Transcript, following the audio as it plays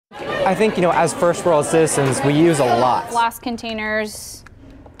I think, as first world citizens, we use a lot. Glass containers,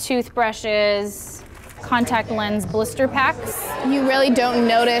 toothbrushes, contact lens blister packs. You really don't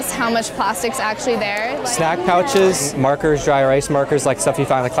notice how much plastic's actually there. Snack pouches, markers, dry erase markers, like stuff you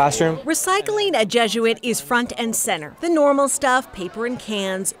find in the classroom. Recycling at Jesuit is front and center. The normal stuff, paper and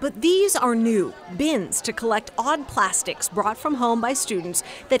cans, but these are new. Bins to collect odd plastics brought from home by students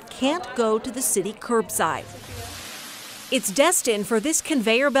that can't go to the city curbside. It's destined for this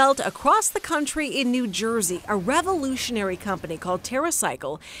conveyor belt across the country in New Jersey. A revolutionary company called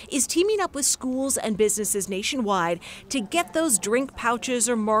TerraCycle is teaming up with schools and businesses nationwide to get those drink pouches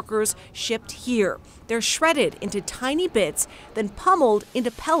or markers shipped here. They're shredded into tiny bits, then pummeled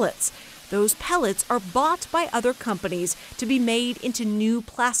into pellets. Those pellets are bought by other companies to be made into new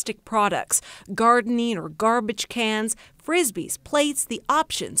plastic products, gardening or garbage cans, frisbees, plates. The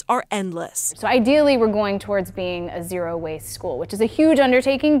options are endless. So ideally, we're going towards being a zero waste school, which is a huge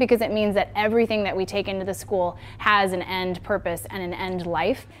undertaking because it means that everything that we take into the school has an end purpose and an end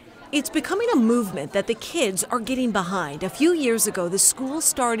life. It's becoming a movement that the kids are getting behind. A few years ago, the school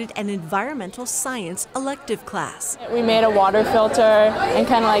started an environmental science elective class. We made a water filter and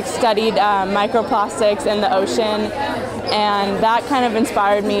kind of like studied microplastics in the ocean, and that kind of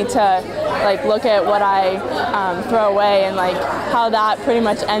inspired me to look at what I throw away and how that pretty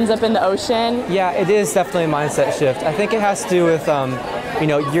much ends up in the ocean. Yeah, it is definitely a mindset shift. I think it has to do with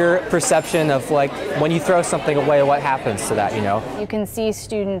your perception of when you throw something away, what happens to that, You can see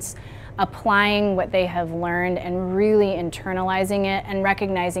students applying what they have learned and really internalizing it and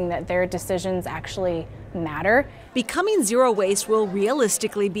recognizing that their decisions actually matter. Becoming zero waste will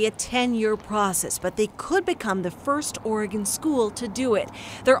realistically be a 10-year process, but they could become the first Oregon school to do it.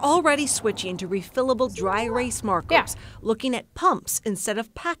 They're already switching to refillable dry erase markers, looking at pumps instead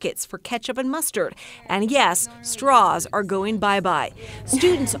of packets for ketchup and mustard. And yes, straws are going bye-bye.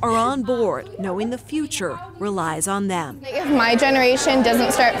 Students are on board, knowing the future relies on them. If my generation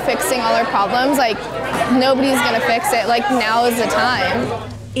doesn't start fixing all our problems, nobody's gonna fix it. Now is the time.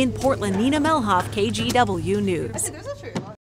 In Portland, Nina Melhoff, KGW News.